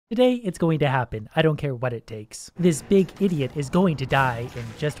Today, it's going to happen. I don't care what it takes. This big idiot is going to die in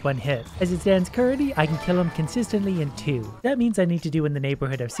just one hit. As it stands currently, I can kill him consistently in 2. That means I need to do in the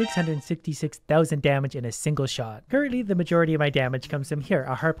neighborhood of 666,000 damage in a single shot. Currently, the majority of my damage comes from here,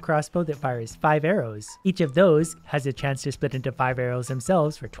 a harp crossbow that fires 5 arrows. Each of those has a chance to split into 5 arrows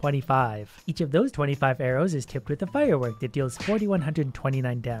themselves for 25. Each of those 25 arrows is tipped with a firework that deals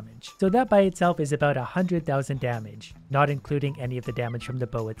 4,129 damage. So that by itself is about 100,000 damage, not including any of the damage from the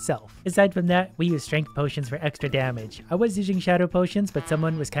bow itself. Aside from that, we use strength potions for extra damage. I was using shadow potions, but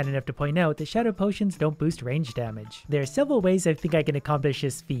someone was kind enough to point out that shadow potions don't boost range damage. There are several ways I think I can accomplish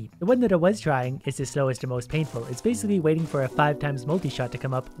this feat. The one that I was trying is the slowest and most painful. It's basically waiting for a 5 times multi-shot to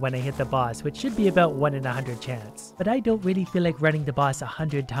come up when I hit the boss, which should be about 1 in 100 chance. But I don't really feel like running the boss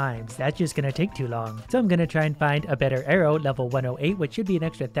 100 times. That's just gonna take too long. So I'm gonna try and find a better arrow, level 108, which should be an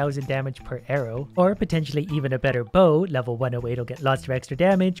extra 1,000 damage per arrow, or potentially even a better bow, level 108 will get lots of extra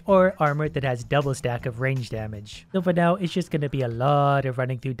damage, or armor that has double stack of range damage. So for now, it's just going to be a lot of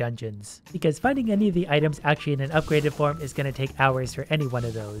running through dungeons, because finding any of the items actually in an upgraded form is going to take hours for any one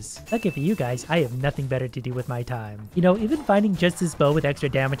of those. Lucky for you guys, I have nothing better to do with my time. You know, even finding just this bow with extra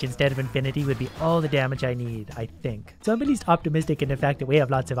damage instead of infinity would be all the damage I need, I think. So I'm at least optimistic in the fact that we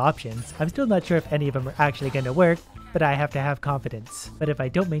have lots of options. I'm still not sure if any of them are actually going to work, but I have to have confidence. But if I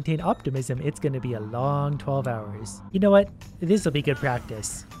don't maintain optimism, it's going to be a long 12 hours. You know what? This will be good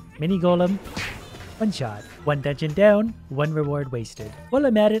practice. Mini golem, 1 shot, 1 dungeon down, 1 reward wasted. While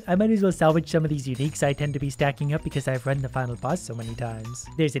I'm at it, I might as well salvage some of these uniques I tend to be stacking up because I've run the final boss so many times.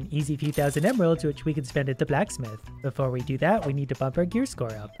 There's an easy few thousand emeralds which we can spend at the blacksmith. Before we do that, we need to bump our gear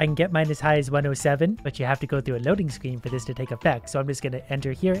score up. I can get mine as high as 107, but you have to go through a loading screen for this to take effect, so I'm just gonna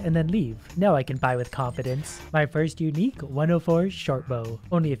enter here and then leave. Now I can buy with confidence. My first unique, 104 short bow.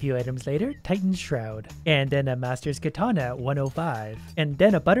 Only a few items later, Titan's Shroud. And then a Master's Katana at 105. And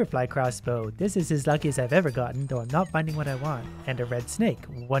then a butterfly crossbow. This is as lucky as I've ever gotten, though I'm not finding what I want. And a red snake,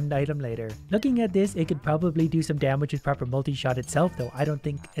 1 item later. Looking at this, it could probably do some damage with proper multi-shot itself, though I don't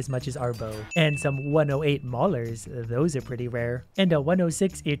think as much as our bow. And some 108 maulers, those are pretty rare. And a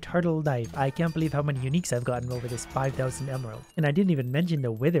 106 eternal knife. I can't believe how many uniques I've gotten over this 5,000 emerald. And I didn't even mention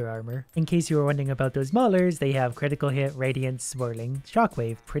the wither armor. In case you were wondering about those maulers, they have critical hit, radiance, swirling,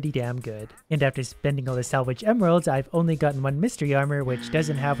 shockwave, pretty damn good. And after spending all the salvage emeralds, I've only gotten 1 mystery armor, which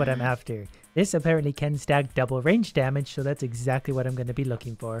doesn't have what I'm after. This apparently can stack double range damage, so that's exactly what I'm going to be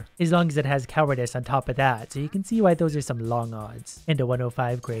looking for. As long as it has cowardice on top of that, so you can see why those are some long odds. And a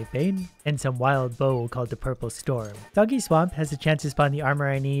 105 Grave Bane, and some wild bow called the Purple Storm. Soggy Swamp has the chance to spawn the armor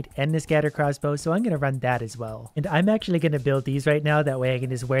I need, and the scatter crossbow, so I'm going to run that as well. And I'm actually going to build these right now, that way I can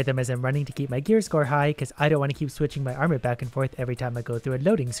just wear them as I'm running to keep my gear score high, because I don't want to keep switching my armor back and forth every time I go through a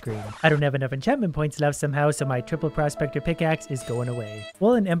loading screen. I don't have enough enchantment points left somehow, so my triple prospector pickaxe is going away.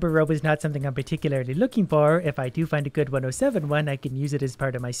 While an Ember robe is not something I'm particularly looking for, if I do find a good 107 one, I can use it as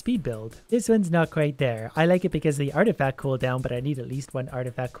part of my speed build. This one's not quite there. I like it because of the artifact cooldown, but I need at least 1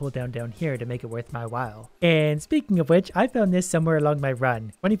 artifact cooldown down here to make it worth my while. And speaking of which, I found this somewhere along my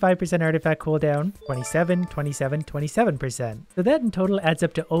run. 25% artifact cooldown, 27, 27, 27%. So that in total adds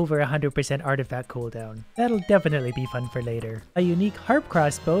up to over 100% artifact cooldown. That'll definitely be fun for later. A unique harp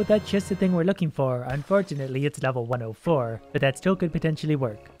crossbow, that's just the thing we're looking for. Unfortunately, it's level 104, but that still could potentially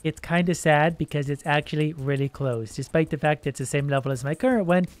work. It's kinda sad because it's actually really close. Despite the fact it's the same level as my current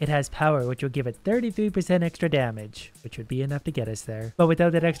one, it has power, which will give it 33% extra damage, which would be enough to get us there. But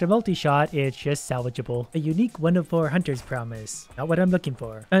without that extra multi-shot, it's just salvageable. A unique 104 Hunter's Promise. Not what I'm looking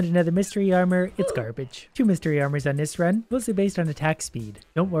for. Found another mystery armor, it's garbage. 2 mystery armors on this run, mostly based on attack speed.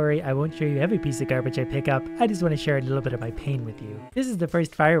 Don't worry, I won't show you every piece of garbage I pick up, I just want to share a little bit of my pain with you. This is the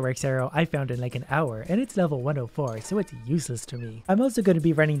first fireworks arrow I found in like an hour, and it's level 104, so it's useless to me. I'm also going to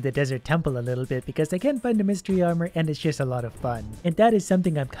be running the Desert Temple a little bit because I can't find a mystery armor and it's just a lot of fun. And that is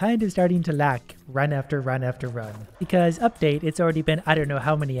something I'm kind of starting to lack run after run after run. Because update, it's already been I don't know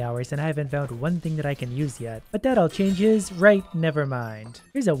how many hours and I haven't found one thing that I can use yet. But that all changes, right? Never mind.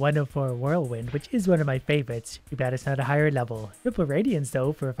 Here's a 104 Whirlwind, which is one of my favorites. Too bad it's not a higher level. Triple Radiance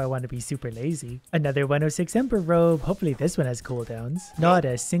though, for if I want to be super lazy. Another 106 Emperor Robe, hopefully this one has cooldowns. Not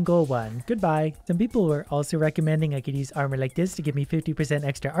a single one. Goodbye. Some people were also recommending I could use armor like this to give me 50%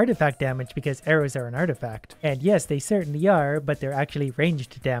 extra artifact damage damage because arrows are an artifact. And yes, they certainly are, but they're actually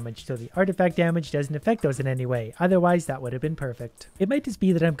ranged damage, so the artifact damage doesn't affect those in any way. Otherwise, that would have been perfect. It might just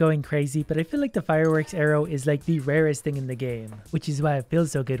be that I'm going crazy, but I feel like the fireworks arrow is like the rarest thing in the game, which is why it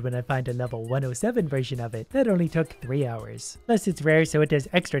feels so good when I find a level 107 version of it that only took 3 hours. Plus, it's rare, so it does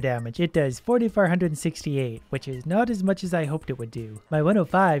extra damage. It does 4,468, which is not as much as I hoped it would do. My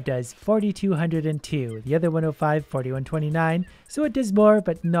 105 does 4,202, the other 105, 4,129, so it does more,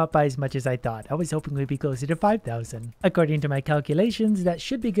 but not by as much as I thought. I was hoping we'd be closer to 5,000. According to my calculations, that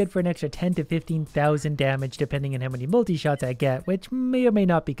should be good for an extra 10 to 15,000 damage depending on how many multi-shots I get, which may or may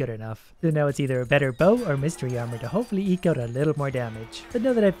not be good enough. So now it's either a better bow or mystery armor to hopefully eke out a little more damage. But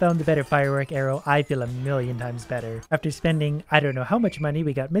now that I've found the better firework arrow, I feel a million times better. After spending I don't know how much money,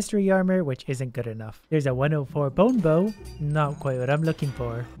 we got mystery armor, which isn't good enough. There's a 104 bone bow, not quite what I'm looking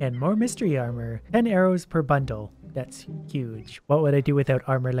for, and more mystery armor, 10 arrows per bundle. That's huge. What would I do without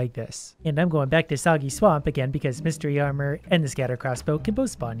armor like this? And I'm going back to Soggy Swamp again because mystery armor and the scatter crossbow can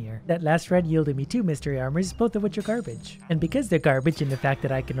both spawn here. That last red yielded me 2 mystery armors, both of which are garbage. And because they're garbage and the fact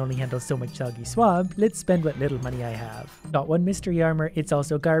that I can only handle so much Soggy Swamp, let's spend what little money I have. Got 1 mystery armor, it's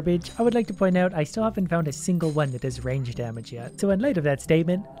also garbage. I would like to point out I still haven't found a single one that does range damage yet. So in light of that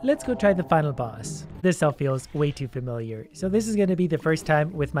statement, let's go try the final boss. This all feels way too familiar. So this is going to be the first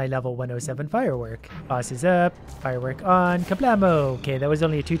time with my level 107 firework. Boss is up. Firework on, kablamo! Okay, that was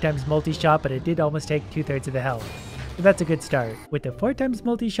only a 2 times multi-shot, but it did almost take 2/3 of the health. So that's a good start. With the 4 times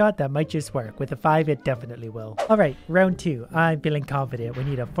multi-shot, that might just work. With the 5, it definitely will. Alright, round 2. I'm feeling confident. We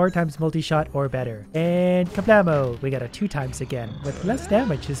need a 4 times multi-shot or better. And kablamo! We got a 2 times again, with less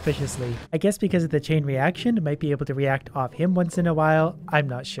damage suspiciously. I guess because of the chain reaction, it might be able to react off him once in a while. I'm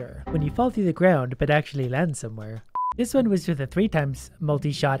not sure. When you fall through the ground, but actually land somewhere. This one was with a 3 times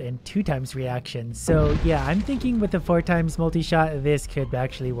multi-shot and 2 times reaction, so yeah, I'm thinking with the 4 times multi-shot, this could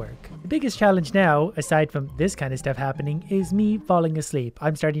actually work. The biggest challenge now, aside from this kind of stuff happening, is me falling asleep.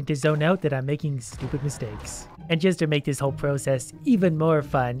 I'm starting to zone out that I'm making stupid mistakes. And just to make this whole process even more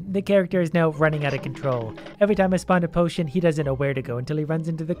fun, the character is now running out of control. Every time I spawn a potion, he doesn't know where to go until he runs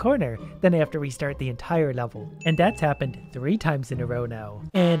into the corner. Then I have to restart the entire level. And that's happened 3 times in a row now.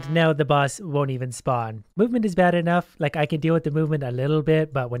 And now the boss won't even spawn. Movement is bad enough, like I can deal with the movement a little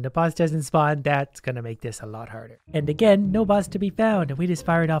bit, but when the boss doesn't spawn, that's gonna make this a lot harder. And again, no boss to be found, and we just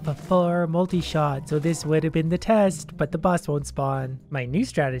fired off a 4 multi-shot, so this would have been the test, but the boss won't spawn. My new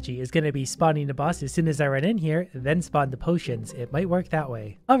strategy is gonna be spawning the boss as soon as I run in here, then spawn the potions. It might work that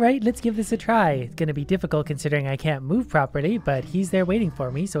way. Alright, let's give this a try. It's gonna be difficult considering I can't move properly, but he's there waiting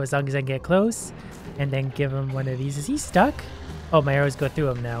for me, so as long as I can get close, and then give him one of these. Is he stuck? Oh, my arrows go through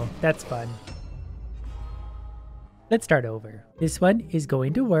him now. That's fun. Let's start over. This one is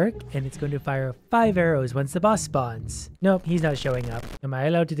going to work, and it's going to fire 5 arrows once the boss spawns. Nope, he's not showing up. Am I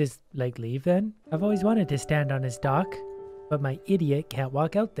allowed to just, like, leave then? I've always wanted to stand on his dock, but my idiot can't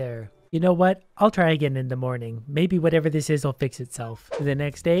walk out there. You know what? I'll try again in the morning. Maybe whatever this is will fix itself. The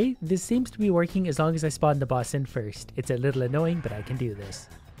next day, this seems to be working as long as I spawn the boss in first. It's a little annoying, but I can do this.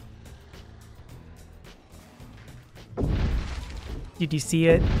 Did you see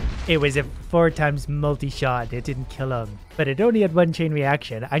it? It was a 4 times multi-shot. It didn't kill him. But it only had 1 chain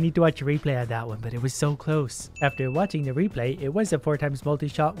reaction. I need to watch a replay on that one, but it was so close. After watching the replay, it was a 4 times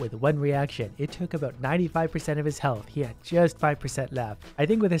multi-shot with 1 reaction. It took about 95% of his health. He had just 5% left. I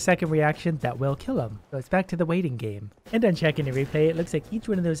think with a second reaction, that will kill him. So it's back to the waiting game. And on checking the replay, it looks like each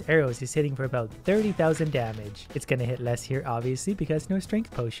one of those arrows is hitting for about 30,000 damage. It's gonna hit less here, obviously, because no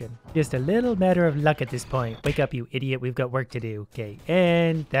strength potion. Just a little matter of luck at this point. Wake up, you idiot. We've got work to do. Okay,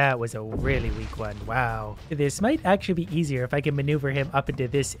 and that was a really weak one. Wow. This might actually be easier if I can maneuver him up into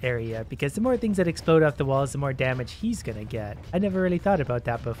this area, because the more things that explode off the walls, the more damage he's gonna get. I never really thought about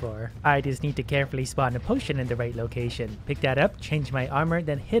that before. I just need to carefully spawn a potion in the right location, pick that up, change my armor,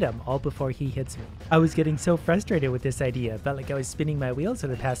 then hit him all before he hits me. I was getting so frustrated with this idea. Felt like I was spinning my wheels for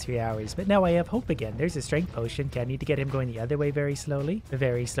the past 3 hours, but now I have hope again. There's a strength potion. Okay, I need to get him going the other way very slowly,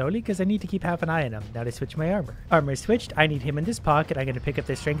 because I need to keep half an eye on him. Now to switch my armor. Armor switched. I need him in this pocket. I'm gonna pick up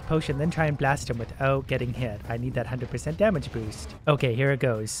the strength potion, then try and blast him without getting hit. I need that 100% damage boost. Okay, here it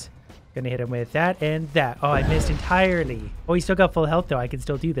goes. Gonna hit him with that and that. Oh, I missed entirely. Oh, he still got full health though. I can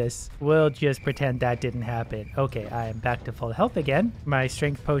still do this. We'll just pretend that didn't happen. Okay, I am back to full health again. My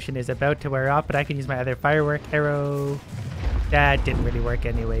strength potion is about to wear off, but I can use my other firework arrow. That didn't really work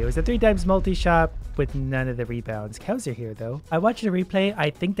anyway. It was a 3 times multi-shot with none of the rebounds. Cows are here though. I watched the replay. I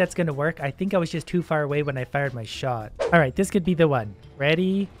think that's gonna work. I think I was just too far away when I fired my shot. All right, this could be the one.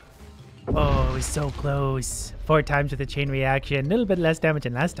 Ready? Oh, it was so close. 4 times with a chain reaction. A little bit less damage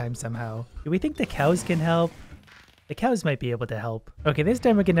than last time somehow. Do we think the cows can help? The cows might be able to help. Okay, this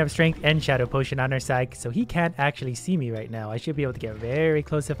time we're gonna have strength and shadow potion on our side, so he can't actually see me right now. I should be able to get very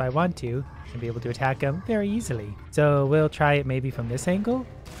close if I want to, and be able to attack him very easily. So we'll try it maybe from this angle.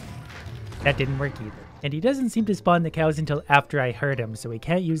 That didn't work either. And he doesn't seem to spawn the cows until after I hurt him, so we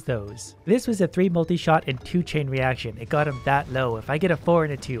can't use those. This was a 3 multi-shot and 2 chain reaction. It got him that low. If I get a 4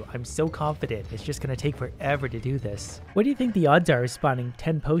 and a 2, I'm so confident. It's just gonna take forever to do this. What do you think the odds are of spawning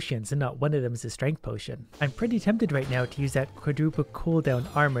 10 potions and not one of them is a strength potion? I'm pretty tempted right now to use that quadruple cooldown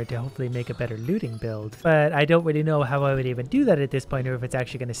armor to hopefully make a better looting build. But I don't really know how I would even do that at this point or if it's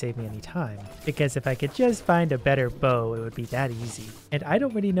actually gonna save me any time. Because if I could just find a better bow, it would be that easy. And I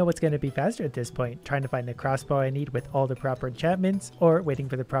don't really know what's gonna be faster at this point. Trying to find the crossbow I need with all the proper enchantments, or waiting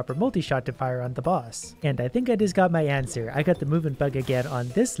for the proper multi-shot to fire on the boss. And I think I just got my answer. I got the movement bug again on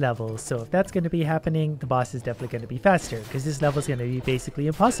this level, so if that's going to be happening, the boss is definitely going to be faster, because this level is going to be basically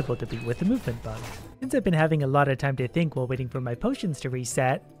impossible to beat with the movement bug. Since I've been having a lot of time to think while waiting for my potions to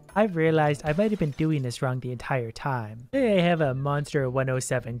reset, I've realized I might have been doing this wrong the entire time. Say I have a Monster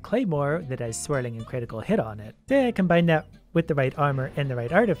 107 Claymore that has swirling and critical hit on it. Say I combine that with the right armor and the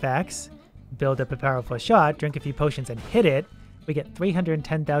right artifacts, build up a powerful shot, drink a few potions and hit it, we get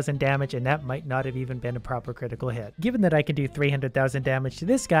 310,000 damage, and that might not have even been a proper critical hit. Given that I can do 300,000 damage to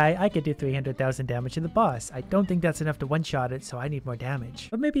this guy, I could do 300,000 damage to the boss. I don't think that's enough to one-shot it, so I need more damage.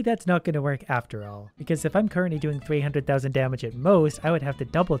 But maybe that's not going to work after all, because if I'm currently doing 300,000 damage at most, I would have to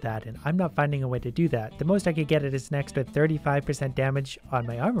double that, and I'm not finding a way to do that. The most I could get it is an extra 35% damage on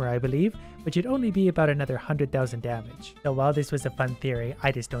my armor, I believe, which would only be about another 100,000 damage. So while this was a fun theory,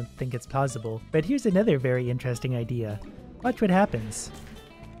 I just don't think it's plausible. But here's another very interesting idea. Watch what happens.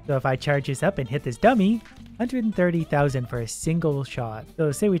 So if I charge this up and hit this dummy, 130,000 for a single shot.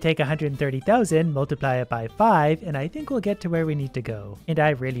 So say we take 130,000, multiply it by 5, and I think we'll get to where we need to go. And I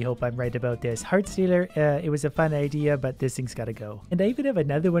really hope I'm right about this. Heartstealer, it was a fun idea, but this thing's gotta go. And I even have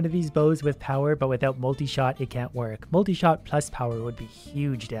another one of these bows with power, but without multi-shot, it can't work. Multi-shot plus power would be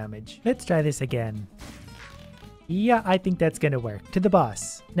huge damage. Let's try this again. Yeah, I think that's gonna work. To the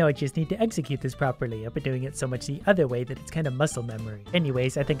boss. Now I just need to execute this properly. I've been doing it so much the other way that it's kind of muscle memory.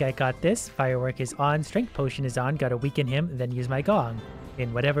 Anyways, I think I got this. Firework is on, strength potion is on, gotta weaken him, then use my gong.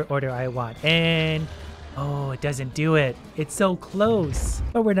 In whatever order I want. And... oh, it doesn't do it. It's so close.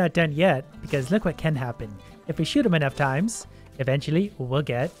 But we're not done yet, because look what can happen. If we shoot him enough times, eventually we'll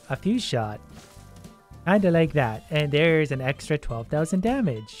get a fuse shot. Kinda like that, and there's an extra 12,000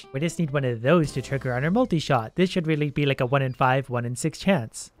 damage. We just need one of those to trigger on our multi-shot. This should really be like a 1 in 5, 1 in 6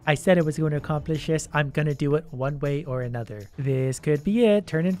 chance. I said I was going to accomplish this. I'm gonna do it one way or another. This could be it.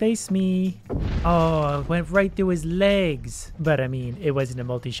 Turn and face me. Oh, it went right through his legs. But I mean, it wasn't a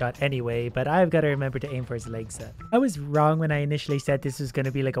multi-shot anyway, but I've got to remember to aim for his legs up. I was wrong when I initially said this was going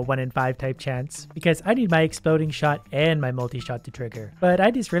to be like a 1 in 5 type chance, because I need my exploding shot and my multi-shot to trigger. But I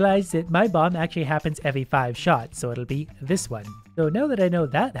just realized that my bomb actually happens every 5 shots, so it'll be this one. So now that I know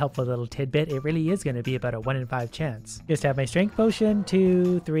that helpful little tidbit, it really is going to be about a 1 in 5 chance. Just have my strength potion,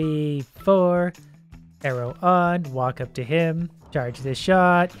 2, 3, 4, arrow on, walk up to him, charge this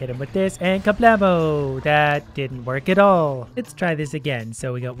shot, hit him with this, and kablamo! That didn't work at all. Let's try this again.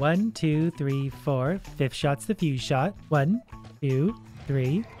 So we got 1, 2, 3, 4, 5th shot's the fuse shot. 1, 2,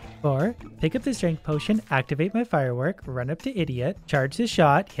 3, 4, pick up the strength potion, activate my firework, run up to idiot, charge the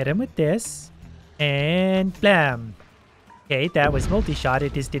shot, hit him with this, and blam! Okay, that was multi-shot,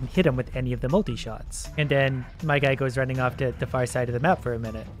 it just didn't hit him with any of the multi-shots. And then my guy goes running off to the far side of the map for a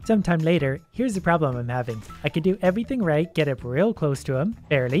minute. Sometime later, here's the problem I'm having. I can do everything right, get up real close to him,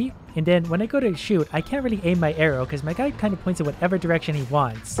 barely, and then when I go to shoot, I can't really aim my arrow because my guy kind of points in whatever direction he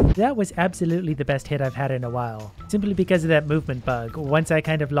wants. That was absolutely the best hit I've had in a while, simply because of that movement bug. Once I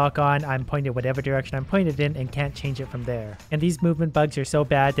kind of lock on, I'm pointed whatever direction I'm pointed in and can't change it from there. And these movement bugs are so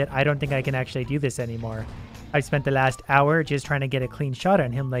bad that I don't think I can actually do this anymore. I spent the last hour just trying to get a clean shot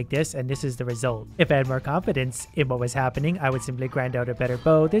on him like this, and this is the result. If I had more confidence in what was happening, I would simply grind out a better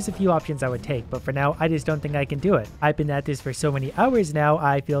bow. There's a few options I would take, but for now, I just don't think I can do it. I've been at this for so many hours now,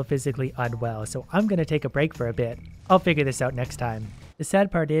 I feel physically unwell, so I'm gonna take a break for a bit. I'll figure this out next time. The sad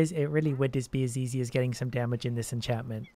part is, it really would just be as easy as getting some damage in this enchantment.